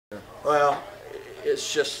Well,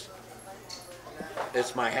 it's just,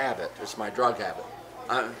 it's my habit. It's my drug habit.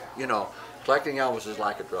 You know, collecting Elvis is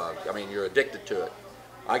like a drug. I mean, you're addicted to it.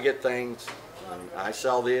 I get things, and I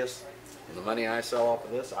sell this, and the money I sell off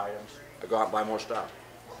of this items, I go out and buy more stuff.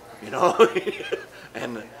 You know,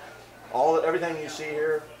 and everything you see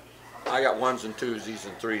here, I got ones and twosies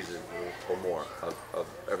and threes or more of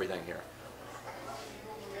everything here.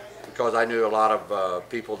 Because I knew a lot of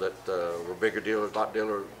people that were bigger dealers, lot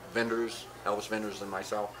dealer vendors, Elvis vendors than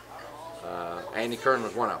myself. Andy Kern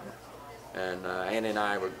was one of them. And Andy and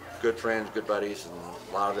I were good friends, good buddies, and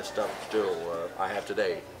a lot of this stuff still I have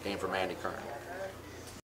today came from Andy Kern.